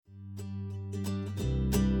Hello,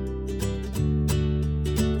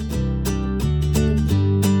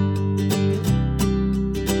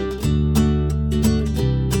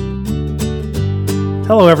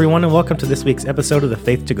 everyone, and welcome to this week's episode of the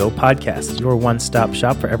Faith to Go podcast, your one-stop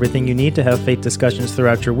shop for everything you need to have faith discussions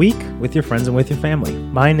throughout your week with your friends and with your family.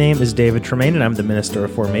 My name is David Tremaine, and I'm the Minister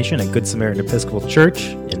of Formation at Good Samaritan Episcopal Church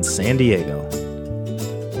in San Diego.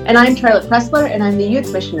 And I'm Charlotte Pressler, and I'm the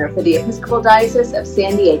Youth Missioner for the Episcopal Diocese of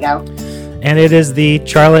San Diego. And it is the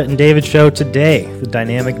Charlotte and David show today, the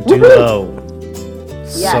dynamic duo.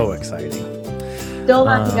 Yes. So exciting. Still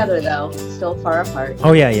not together, though. Still far apart.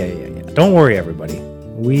 Oh, yeah. Don't worry, everybody.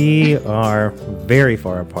 We are very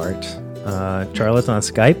far apart. Charlotte's on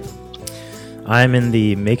Skype. I'm in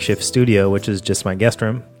the makeshift studio, which is just my guest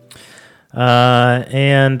room.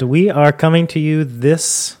 And we are coming to you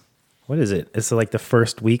this, what is it? It's like the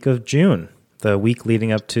first week of June, the week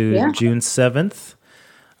leading up to June 7th.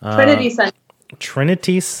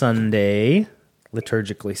 Trinity Sunday,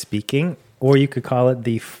 liturgically speaking, or you could call it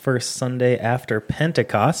the first Sunday after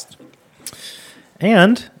Pentecost.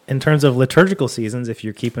 And in terms of liturgical seasons, if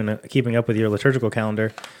you're keeping up with your liturgical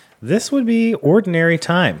calendar, this would be ordinary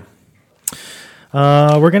time.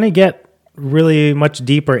 We're going to get really much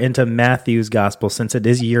deeper into Matthew's gospel since it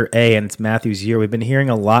is year A and it's Matthew's year. We've been hearing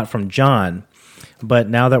a lot from John, but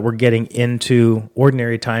now that we're getting into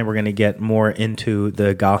ordinary time, we're going to get more into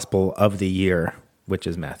the gospel of the year, which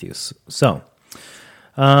is Matthew's. So,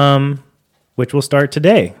 which will start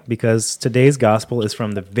today, because today's gospel is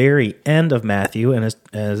from the very end of Matthew, and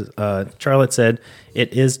as Charlotte said,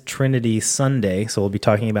 it is Trinity Sunday, so we'll be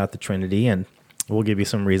talking about the Trinity, and we'll give you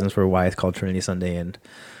some reasons for why it's called Trinity Sunday and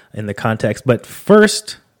in the context. But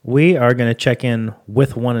first, we are going to check in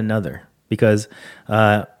with one another, because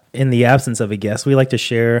in the absence of a guest, we like to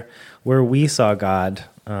share where we saw God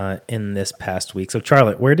in this past week. So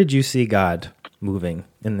Charlotte, where did you see God moving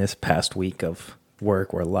in this past week of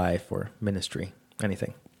work or life or ministry,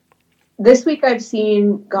 anything? This week I've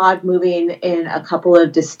seen God moving in a couple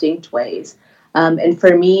of distinct ways. And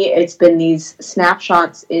for me, it's been these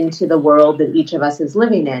snapshots into the world that each of us is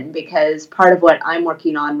living in, because part of what I'm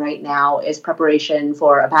working on right now is preparation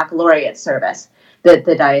for a baccalaureate service that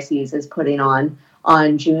the diocese is putting on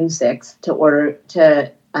June 6th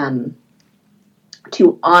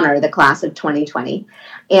to honor the class of 2020.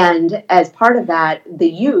 And as part of that, the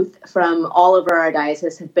youth from all over our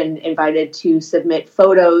diocese have been invited to submit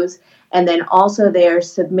photos, and then also they're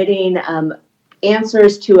submitting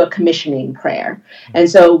answers to a commissioning prayer. And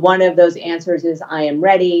so one of those answers is, I am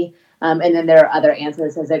ready, and then there are other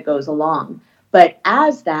answers as it goes along. But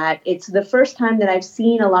as that, it's the first time that I've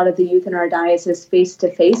seen a lot of the youth in our diocese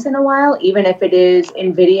face-to-face in a while, even if it is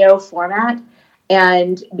in video format,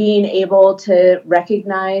 and being able to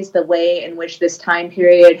recognize the way in which this time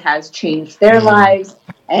period has changed their lives,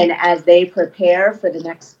 and as they prepare for the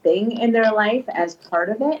next thing in their life as part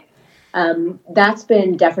of it, that's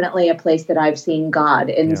been definitely a place that I've seen God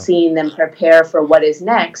in seeing them prepare for what is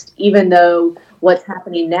next, even though what's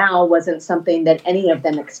happening now wasn't something that any of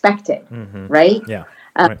them expected, right? Yeah.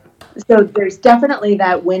 Right. So there's definitely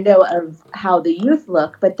that window of how the youth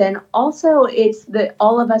look, but then also it's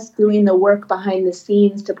all of us doing the work behind the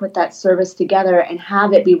scenes to put that service together and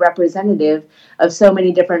have it be representative of so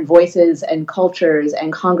many different voices and cultures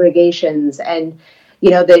and congregations, and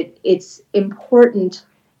that it's important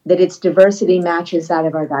that its diversity matches that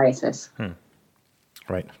of our diocese.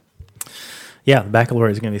 Right. Yeah, the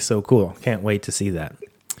baccalaureate is going to be so cool. Can't wait to see that.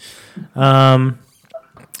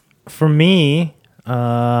 For me,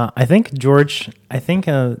 I think George, a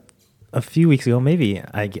few weeks ago, maybe,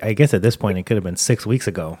 I guess at this point it could have been 6 weeks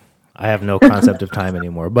ago. I have no concept of time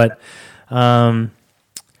anymore. But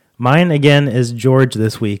mine, again, is George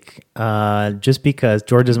this week, just because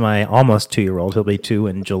George is my almost 2-year-old. He'll be 2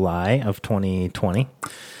 in July of 2020.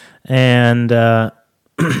 And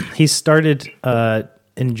he started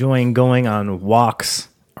enjoying going on walks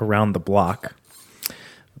around the block.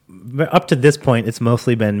 Up to this point, it's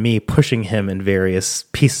mostly been me pushing him in various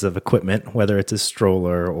pieces of equipment, whether it's his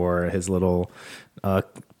stroller or his little,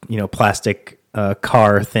 plastic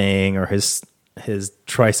car thing, or his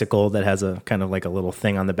tricycle that has a kind of like a little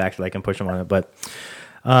thing on the back that I can push him on it. But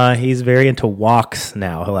he's very into walks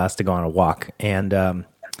now. He'll ask to go on a walk. And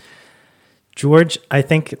George, I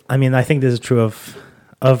think this is true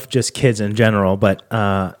of just kids in general, but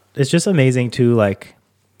it's just amazing to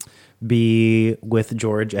be with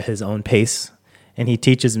George at his own pace, and he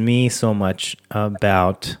teaches me so much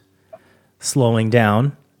about slowing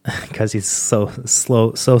down because he's so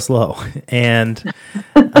slow, and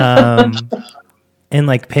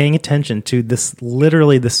paying attention to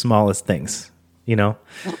literally the smallest things. you know?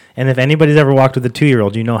 And if anybody's ever walked with a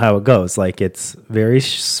 2-year-old, you know how it goes. Like, it's very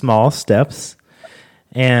small steps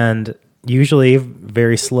and usually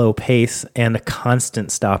very slow pace and a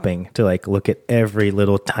constant stopping to like look at every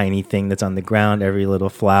little tiny thing that's on the ground, every little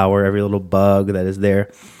flower, every little bug that is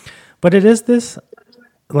there. But it is this,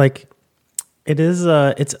 like, it is,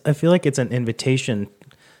 I feel like it's an invitation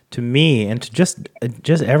to me and to just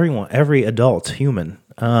everyone, every adult human,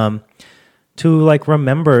 to like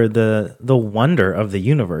remember the wonder of the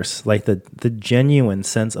universe, like the genuine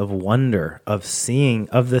sense of wonder of seeing,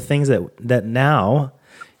 of the things that now,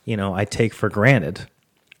 you know, I take for granted.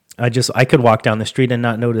 I could walk down the street and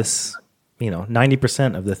not notice, you know,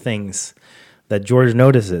 90% of the things that George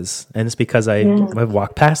notices. And it's because I've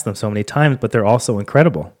walked past them so many times, but they're also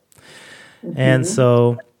incredible. Mm-hmm. And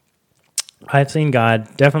so I've seen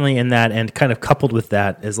God definitely in that, and kind of coupled with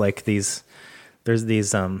that is like there's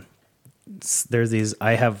these,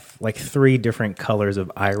 I have like 3 different colors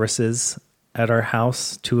of irises at our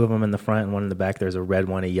house, 2 of them in the front and 1 in the back. There's a red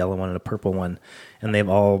one, a yellow one, and a purple one. And they've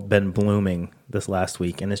all been blooming this last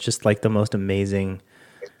week. And it's just like the most amazing,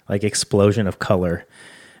 like, explosion of color.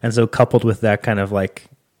 And so coupled with that kind of like,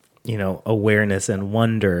 you know, awareness and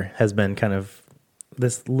wonder has been kind of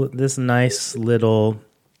this nice little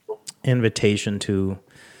invitation to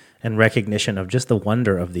and recognition of just the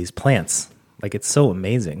wonder of these plants. Like, it's so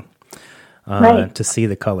amazing to see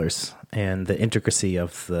the colors and the intricacy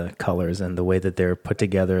of the colors and the way that they're put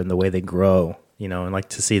together and the way they grow, you know, and like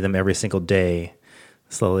to see them every single day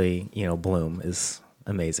slowly, you know, bloom is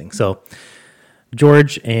amazing. So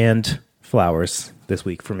George and flowers this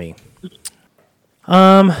week for me.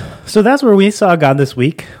 So that's where we saw God this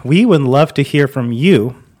week. We would love to hear from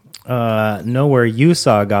you, know where you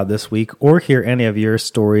saw God this week, or hear any of your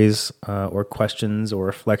stories or questions or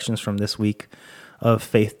reflections from this week of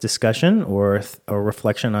faith discussion or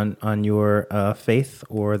reflection on your faith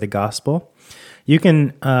or the gospel. You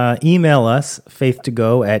can email us,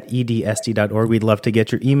 faith2go@edsd.org. We'd love to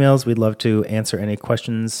get your emails. We'd love to answer any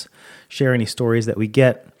questions, share any stories that we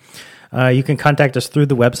get. You can contact us through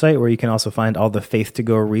the website, where you can also find all the Faith to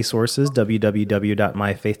Go resources,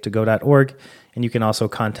 www.myfaith2go.org. And you can also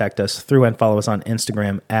contact us through and follow us on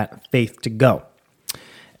Instagram @faith2go.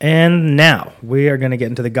 And now we are going to get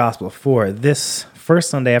into the gospel for this first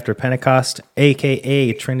Sunday after Pentecost,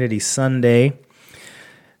 a.k.a. Trinity Sunday.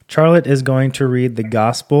 Charlotte is going to read the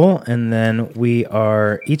gospel, and then we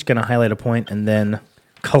are each going to highlight a point and then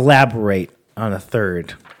collaborate on a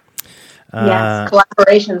third. Yes,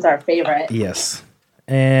 collaboration's our favorite. Yes.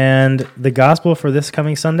 And the gospel for this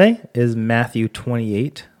coming Sunday is Matthew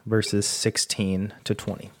 28, verses 16 to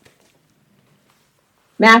 20.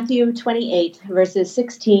 Matthew 28, verses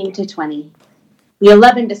 16 to 20. The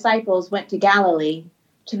 11 disciples went to Galilee,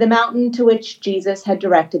 to the mountain to which Jesus had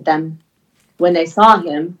directed them. When they saw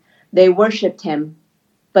him, they worshipped him,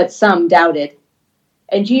 but some doubted.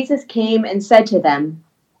 And Jesus came and said to them,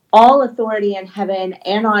 "All authority in heaven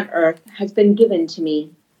and on earth has been given to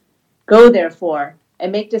me. Go, therefore,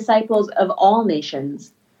 and make disciples of all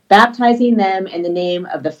nations, baptizing them in the name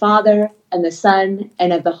of the Father and the Son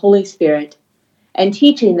and of the Holy Spirit, and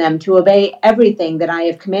teaching them to obey everything that I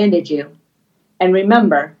have commanded you. And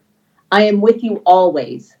remember, I am with you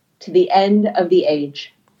always, to the end of the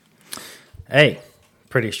age." Hey,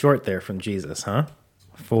 pretty short there from Jesus, huh?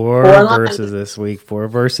 4 verses this week, 4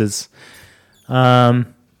 verses. Wow,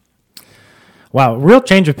 real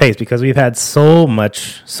change of pace, because we've had so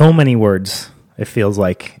many words, it feels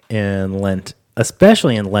like, in Lent.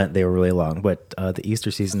 Especially in Lent, they were really long, but the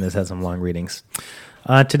Easter season has had some long readings.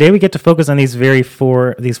 Today we get to focus on these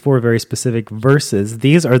four very specific verses.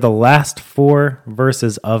 These are the last 4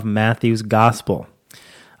 verses of Matthew's gospel.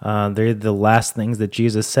 They're the last things that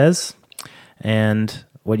Jesus says, and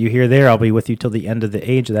what you hear there, "I'll be with you till the end of the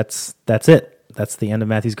age," that's it. That's the end of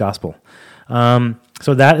Matthew's gospel.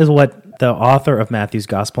 So that is what the author of Matthew's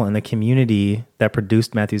gospel and the community that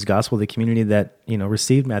produced Matthew's gospel, the community that, you know,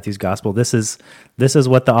 received Matthew's gospel, this is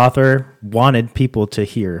what the author wanted people to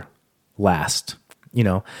hear last, you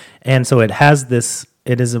know. And so it has this,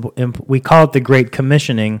 we call it the Great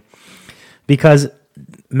Commissioning, because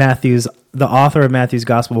the author of Matthew's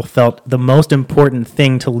gospel felt the most important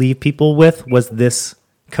thing to leave people with was this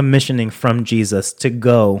commissioning from Jesus to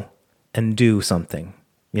go and do something,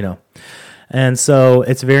 you know. And so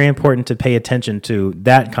it's very important to pay attention to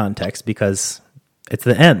that context, because it's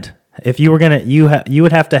the end. If you were you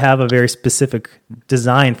would have to have a very specific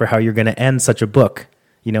design for how you're going to end such a book,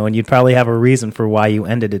 you know, and you'd probably have a reason for why you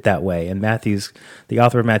ended it that way. And the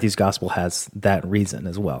author of Matthew's gospel has that reason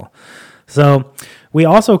as well. So we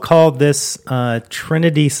also call this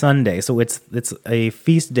Trinity Sunday. So it's a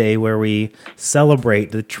feast day where we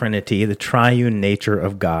celebrate the Trinity, the triune nature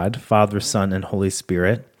of God, Father, Son, and Holy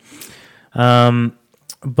Spirit.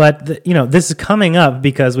 But this is coming up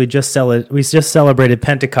because we just celebrated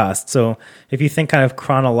Pentecost. So if you think kind of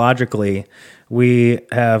chronologically, we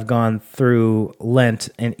have gone through Lent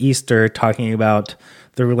and Easter talking about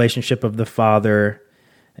the relationship of the Father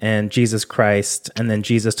and Jesus Christ, and then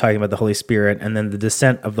Jesus talking about the Holy Spirit, and then the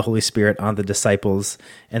descent of the Holy Spirit on the disciples.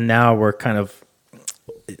 And now we're kind of,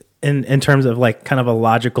 in terms of like kind of a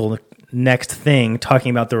logical next thing, talking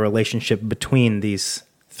about the relationship between these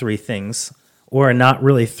three things, or not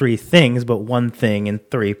really three things, but one thing and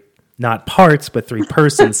three, not parts, but three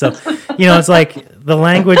persons. So, it's like the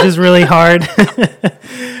language is really hard,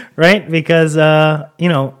 right? Because,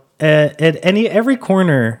 every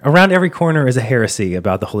corner, around every corner is a heresy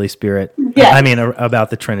about the Holy Spirit. Yes. I mean,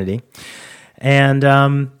 about the Trinity. And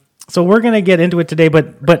so we're going to get into it today,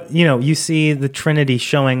 but you see the Trinity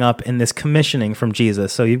showing up in this commissioning from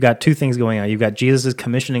Jesus. So you've got two things going on. You've got Jesus'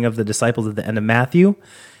 commissioning of the disciples at the end of Matthew,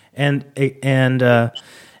 and that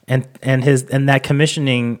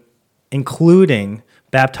commissioning including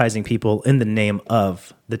baptizing people in the name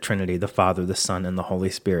of the Trinity, the Father, the Son, and the Holy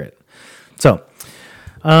Spirit. So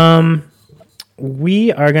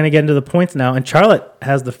we are going to get into the points now, and Charlotte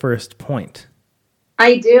has the first point.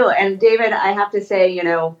 I do. And David, I have to say,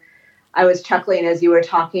 I was chuckling as you were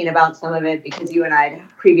talking about some of it because you and I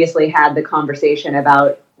previously had the conversation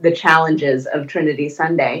about the challenges of Trinity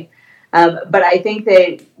Sunday. But I think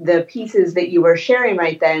that the pieces that you were sharing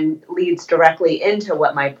right then leads directly into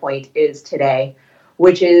what my point is today,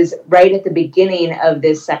 which is right at the beginning of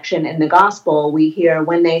this section in the gospel, we hear,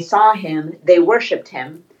 when they saw him, they worshiped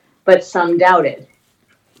him, but some doubted.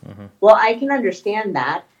 Mm-hmm. Well, I can understand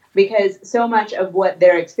that because so much of what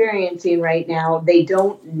they're experiencing right now, they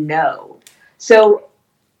don't know. So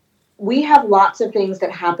we have lots of things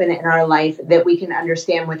that happen in our life that we can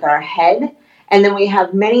understand with our head. And then we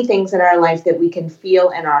have many things in our life that we can feel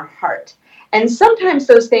in our heart. And sometimes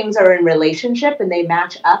those things are in relationship and they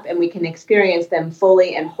match up and we can experience them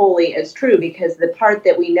fully and wholly as true because the part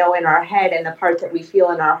that we know in our head and the part that we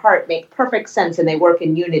feel in our heart make perfect sense and they work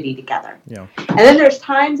in unity together. Yeah. And then there's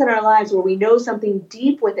times in our lives where we know something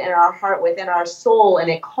deep within our heart, within our soul, and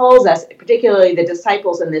it calls us, particularly the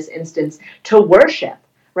disciples in this instance, to worship,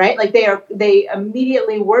 right? Like they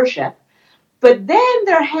immediately worship. But then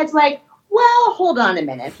their head's like, well, hold on a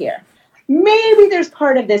minute here. Maybe there's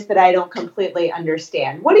part of this that I don't completely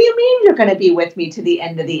understand. What do you mean you're going to be with me to the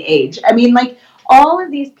end of the age? I mean, like all of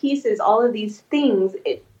these pieces, all of these things,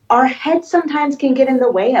 our head sometimes can get in the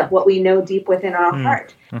way of what we know deep within our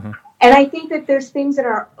heart. Mm-hmm. And I think that there's things in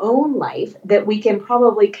our own life that we can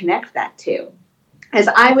probably connect that to. As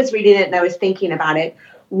I was reading it and I was thinking about it,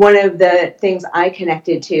 one of the things I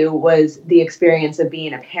connected to was the experience of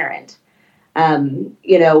being a parent.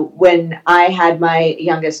 When I had my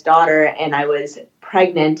youngest daughter and I was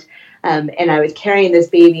pregnant and I was carrying this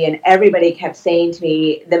baby and everybody kept saying to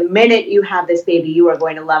me, the minute you have this baby, you are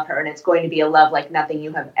going to love her and it's going to be a love like nothing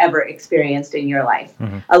you have ever experienced in your life.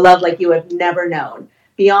 Mm-hmm. A love like you have never known,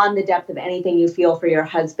 beyond the depth of anything you feel for your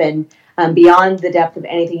husband, beyond the depth of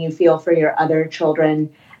anything you feel for your other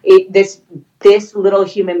children. This little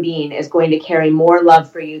human being is going to carry more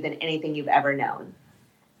love for you than anything you've ever known.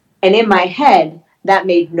 And in my head, that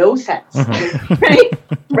made no sense,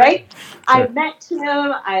 mm-hmm. right? I met him,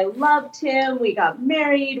 I loved him, we got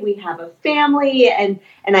married, we have a family, and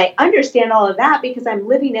I understand all of that because I'm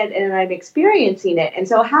living it and I'm experiencing it. And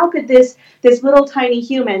so how could this little tiny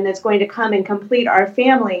human that's going to come and complete our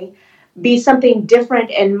family be something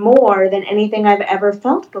different and more than anything I've ever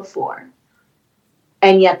felt before?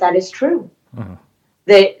 And yet that is true. Mm-hmm.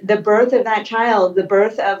 The birth of that child, the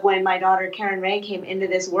birth of when my daughter Karen Ray came into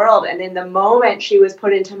this world, and in the moment she was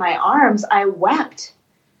put into my arms, I wept.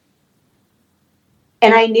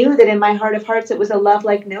 And I knew that in my heart of hearts, it was a love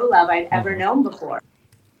like no love I'd ever known before.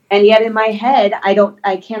 And yet in my head,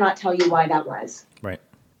 I cannot tell you why that was. Right.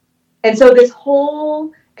 And so this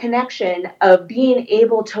whole connection of being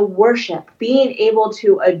able to worship, being able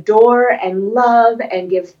to adore and love and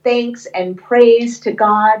give thanks and praise to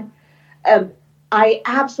God, I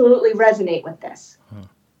absolutely resonate with this.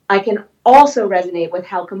 I can also resonate with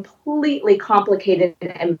how completely complicated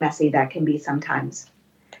and messy that can be sometimes.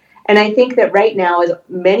 And I think that right now, as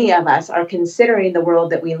many of us are considering the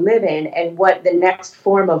world that we live in and what the next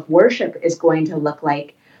form of worship is going to look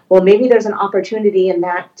like, well, maybe there's an opportunity in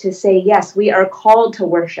that to say, yes, we are called to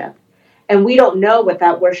worship. And we don't know what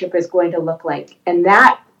that worship is going to look like. And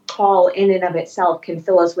that call in and of itself can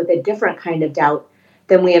fill us with a different kind of doubt,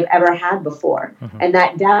 than we have ever had before. And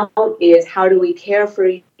that doubt is, how do we care for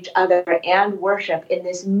each other and worship in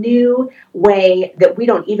this new way that we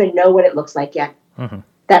don't even know what it looks like yet?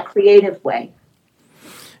 That creative way.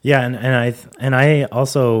 Yeah, and I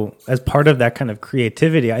also, as part of that kind of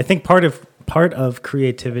creativity, I think part of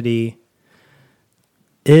creativity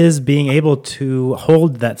is being able to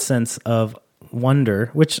hold that sense of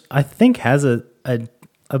wonder, which I think has a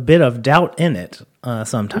bit of doubt in it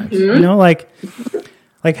sometimes. You know, like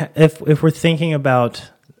if we're thinking about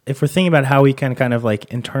how we can kind of like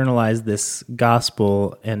internalize this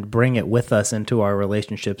gospel and bring it with us into our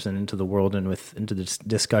relationships and into the world and into the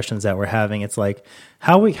discussions that we're having, it's like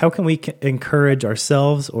how can we encourage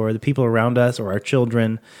ourselves or the people around us or our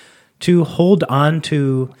children to hold on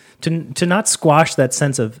to not squash that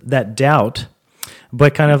sense of that doubt,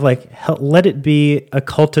 but kind of like let it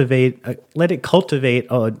cultivate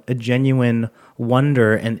a genuine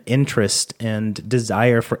wonder and interest and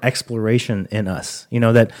desire for exploration in us. You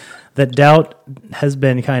know, that doubt has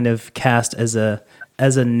been kind of cast as a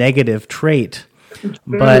negative trait,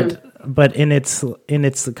 but in its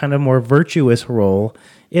kind of more virtuous role,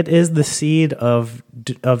 it is the seed of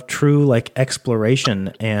true like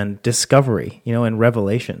exploration and discovery, you know, and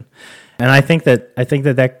revelation. And I think that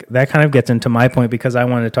kind of gets into my point, because I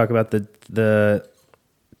wanted to talk about the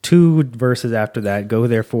two verses after that. Go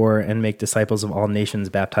therefore and make disciples of all nations,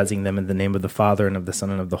 baptizing them in the name of the Father and of the Son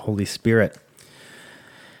and of the Holy Spirit,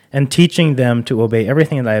 and teaching them to obey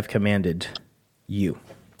everything that I have commanded you.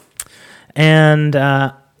 And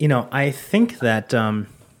you know, I think that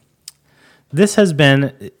this has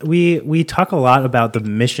been, we talk a lot about the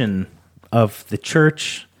mission of the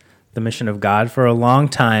church, the mission of God for a long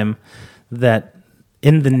time, that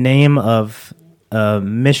in the name of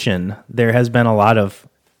mission, there has been a lot of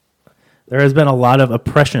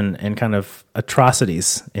oppression and kind of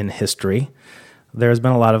atrocities in history. There has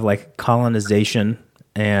been a lot of like colonization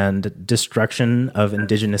and destruction of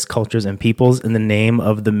indigenous cultures and peoples in the name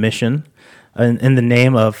of the mission, in the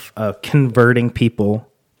name of converting people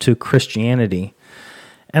to Christianity.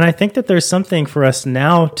 And I think that there's something for us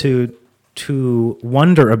now to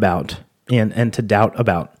wonder about and to doubt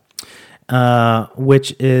about,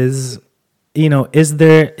 which is, you know,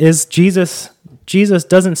 is Jesus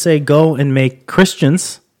doesn't say go and make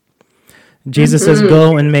Christians. Jesus says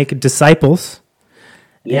go and make disciples.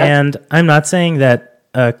 Yep. And I'm not saying that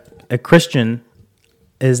a Christian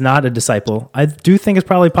is not a disciple. I do think it's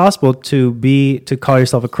probably possible to call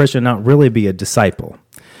yourself a Christian, not really be a disciple.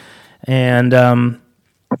 And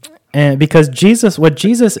because what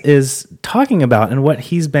Jesus is talking about and what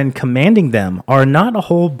he's been commanding them are not a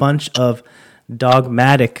whole bunch of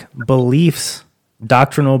dogmatic beliefs,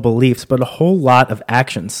 doctrinal beliefs, but a whole lot of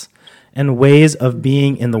actions and ways of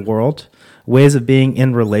being in the world, ways of being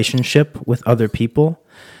in relationship with other people.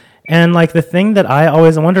 And like the thing that I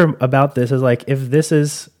always wonder about this is like,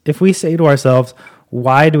 if we say to ourselves,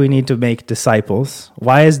 why do we need to make disciples?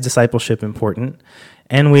 Why is discipleship important?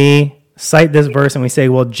 And we cite this verse and we say,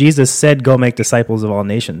 well, Jesus said, go make disciples of all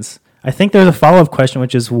nations. I think there's a follow-up question,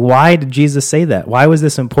 which is, why did Jesus say that? Why was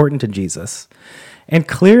this important to Jesus? And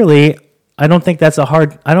clearly, I don't think that's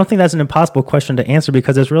an impossible question to answer,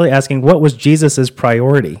 because it's really asking, what was Jesus's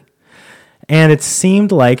priority? And it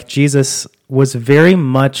seemed like Jesus was very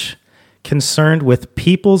much concerned with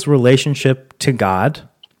people's relationship to God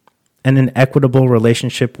and an equitable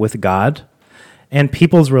relationship with God, and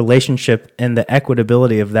people's relationship and the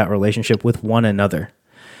equitability of that relationship with one another.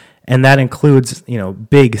 And that includes, you know,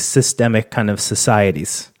 big systemic kind of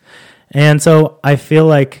societies. And so I feel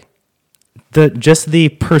like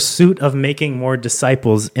the pursuit of making more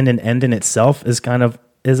disciples in an end in itself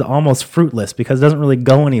is almost fruitless, because it doesn't really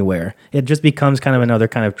go anywhere. It just becomes kind of another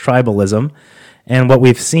kind of tribalism. And what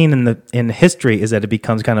we've seen in history is that it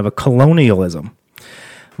becomes kind of a colonialism.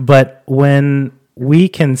 But when we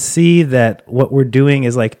can see that what we're doing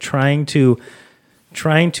is like trying to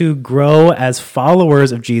grow as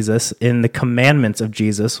followers of Jesus in the commandments of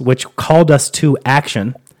Jesus, which called us to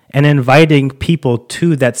action, and inviting people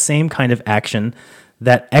to that same kind of action,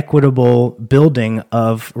 that equitable building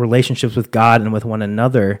of relationships with God and with one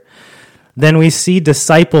another, then we see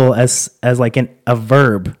disciple as like a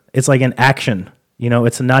verb. It's like an action. You know,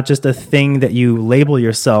 it's not just a thing that you label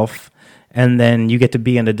yourself and then you get to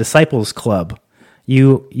be in a disciples club.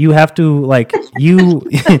 You have to like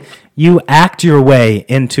you act your way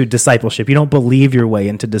into discipleship. You don't believe your way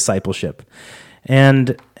into discipleship.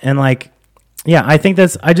 And like, yeah, I think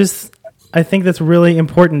that's really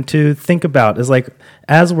important to think about, is like,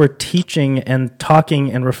 as we're teaching and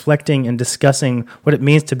talking and reflecting and discussing what it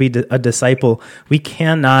means to be a disciple, we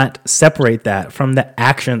cannot separate that from the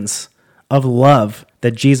actions of love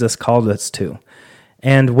that Jesus called us to.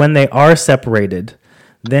 And when they are separated,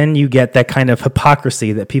 then you get that kind of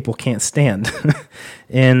hypocrisy that people can't stand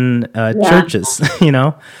in churches, you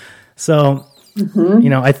know? So, you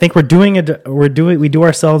know, I think we do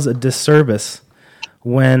ourselves a disservice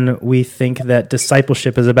when we think that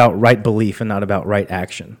discipleship is about right belief and not about right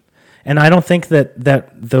action. And I don't think that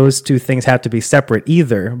those two things have to be separate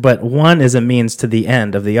either, but one is a means to the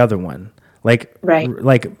end of the other one. Like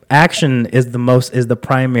action is the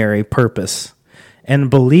primary purpose, and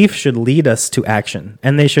belief should lead us to action,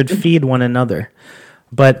 and they should feed one another.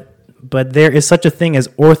 But there is such a thing as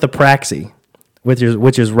orthopraxy, which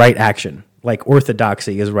is right action. Like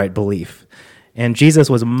orthodoxy is right belief. And Jesus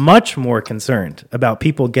was much more concerned about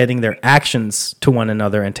people getting their actions to one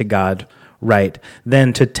another and to God right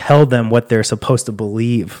than to tell them what they're supposed to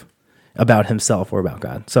believe about himself or about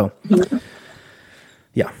God. So,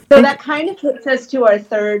 yeah. So that kind of gets us to our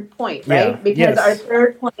third point, right? Yeah. Because our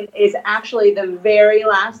third point is actually the very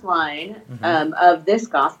last line of this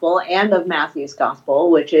gospel and of Matthew's gospel,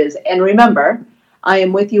 which is, and remember, I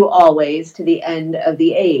am with you always to the end of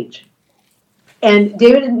the age. And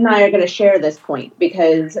David and I are going to share this point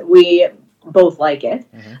because we both like it,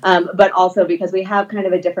 but also because we have kind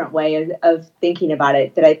of a different way of thinking about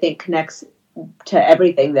it that I think connects to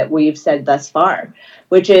everything that we've said thus far,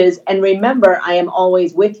 which is, and remember, I am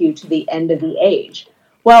always with you to the end of the age.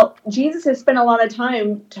 Well, Jesus has spent a lot of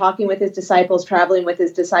time talking with his disciples, traveling with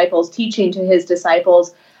his disciples, teaching to his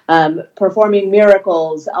disciples, performing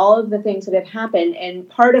miracles, all of the things that have happened. And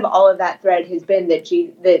part of all of that thread has been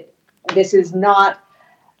that this is not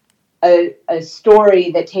a story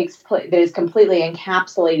that that is completely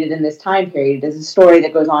encapsulated in this time period. It is a story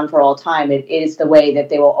that goes on for all time. It is the way that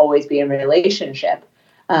they will always be in relationship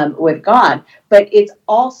with God. But it's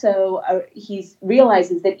also, he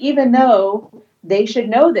realizes that even though they should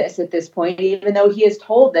know this at this point, even though he has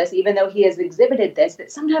told this, even though he has exhibited this,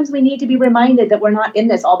 that sometimes we need to be reminded that we're not in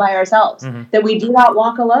this all by ourselves, that we do not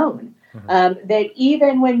walk alone. That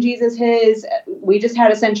even when Jesus we just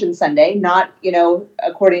had Ascension Sunday, not,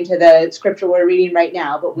 according to the scripture we're reading right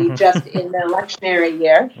now, but we just in the lectionary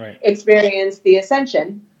year experienced the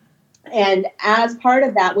Ascension. And as part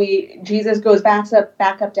of that, Jesus goes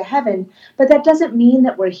back up to heaven, but that doesn't mean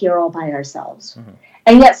that we're here all by ourselves.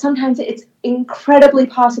 And yet sometimes it's incredibly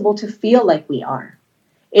possible to feel like we are.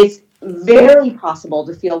 It's very possible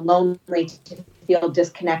to feel lonely, to feel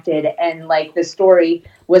disconnected, and like the story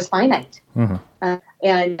was finite.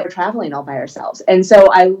 And we're traveling all by ourselves. And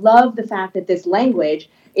so I love the fact that this language,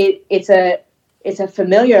 it's a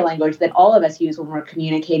familiar language that all of us use when we're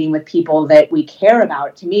communicating with people that we care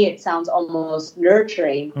about. To me, it sounds almost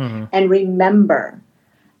nurturing. And remember,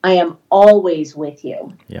 I am always with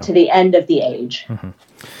you to the end of the age.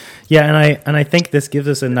 Yeah, and I think this gives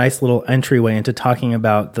us a nice little entryway into talking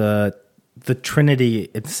about the Trinity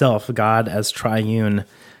itself, God as triune,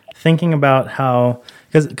 thinking about how,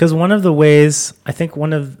 because one of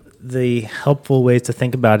the helpful ways to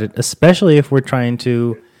think about it, especially if we're trying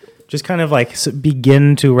to just kind of like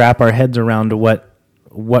begin to wrap our heads around what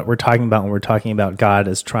we're talking about when we're talking about God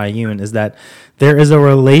as triune, is that there is a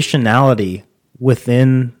relationality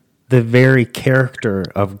within the very character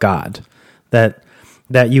of God that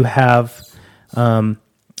you have.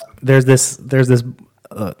 There's this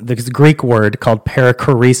Greek word called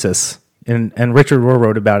perichoresis, and Richard Rohr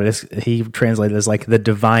wrote about it. He translated it as like the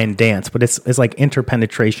divine dance, but it's like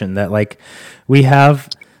interpenetration, that like we have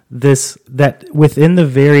this, that within the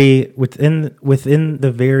very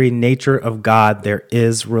nature of God there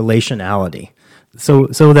is relationality. So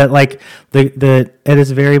that like the at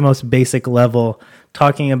its very most basic level,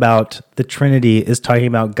 talking about the Trinity is talking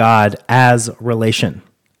about God as relation,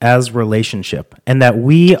 as relationship, and that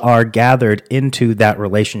we are gathered into that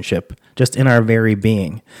relationship just in our very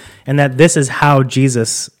being. And that this is how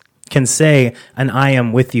Jesus can say, and I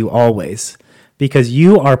am with you always, because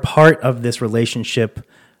you are part of this relationship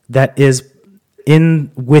that is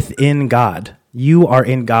within God. You are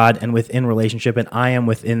in God and within relationship, and I am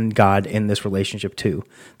within God in this relationship too.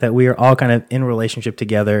 That we are all kind of in relationship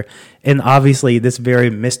together, in obviously this very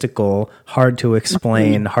mystical, hard to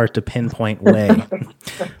explain, hard to pinpoint way,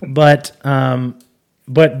 but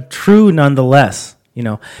true nonetheless.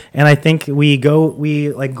 And I think we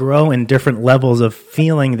grow in different levels of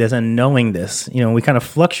feeling this and knowing this. We kind of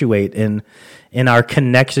fluctuate in our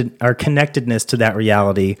connectedness to that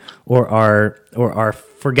reality, or our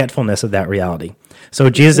forgetfulness of that reality.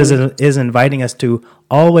 So Jesus is inviting us to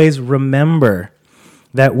always remember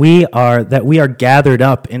that we are gathered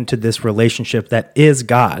up into this relationship that is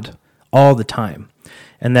God all the time,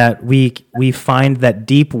 and that we find that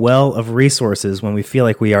deep well of resources when we feel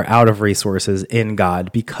like we are out of resources in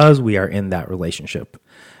God because we are in that relationship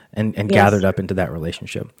and Yes. gathered up into that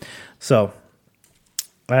relationship. So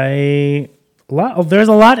there's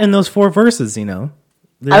a lot in those 4 verses, you know.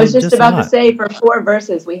 I was just a about to lot. say, for 4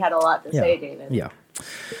 verses, we had a lot to say, David. Yeah.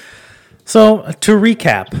 So to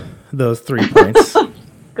recap those 3 points,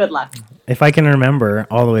 Good luck. if I can remember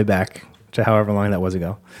all the way back to however long that was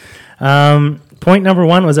ago. Point number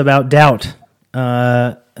 1 was about doubt,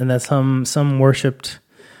 and that some worshipped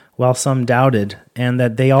while some doubted, and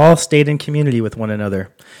that they all stayed in community with one another.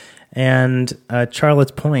 And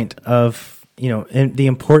Charlotte's point of, you know, the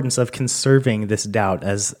importance of conserving this doubt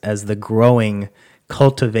as the growing,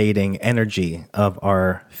 cultivating energy of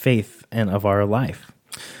our faith and of our life.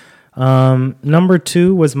 Number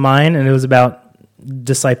 2 was mine, and it was about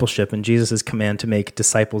discipleship and Jesus' command to make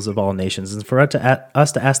disciples of all nations, and for us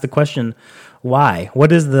to ask the question, why?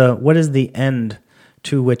 What is the end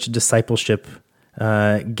to which discipleship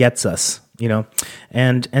gets us? You know,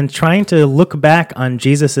 and trying to look back on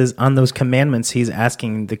on those commandments he's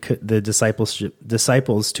asking the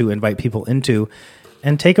disciples to invite people into,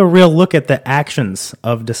 and take a real look at the actions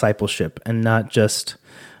of discipleship and not just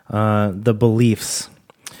the beliefs,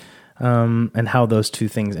 and how those two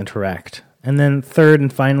things interact. And then third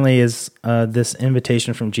and finally is this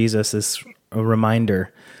invitation from Jesus, this a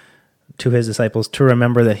reminder to his disciples to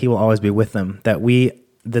remember that he will always be with them, that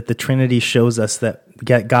the Trinity shows us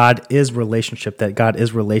that God is relationship, that God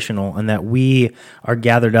is relational, and that we are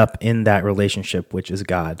gathered up in that relationship, which is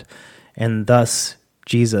God. And thus,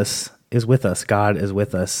 Jesus is with us. God is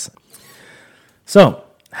with us. So,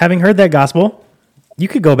 having heard that gospel, you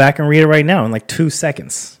could go back and read it right now in like 2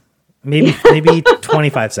 seconds. Maybe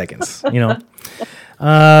 25 seconds, you know.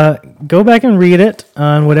 Go back and read it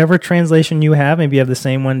on whatever translation you have. Maybe you have the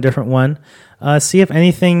same one, different one. See if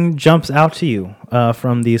anything jumps out to you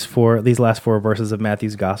from these last 4 verses of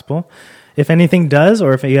Matthew's gospel. If anything does,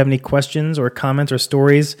 or if you have any questions or comments or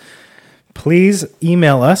stories, please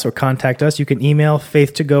email us or contact us. You can email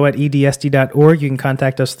faith2go@edsd.org. You can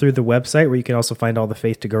contact us through the website, where you can also find all the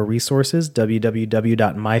Faith to Go resources,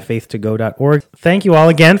 www.myfaith2go.org. Thank you all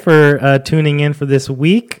again for tuning in for this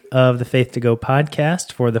week of the Faith to Go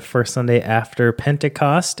podcast for the first Sunday after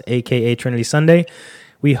Pentecost, aka Trinity Sunday.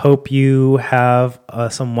 We hope you have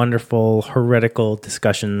some wonderful heretical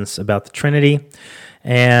discussions about the Trinity.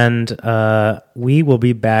 And we will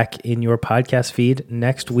be back in your podcast feed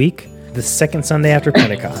next week, the second Sunday after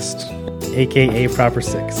Pentecost, a.k.a. Proper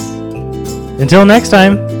 6. Until next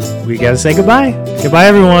time, we got to say goodbye. Goodbye,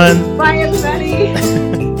 everyone. Bye.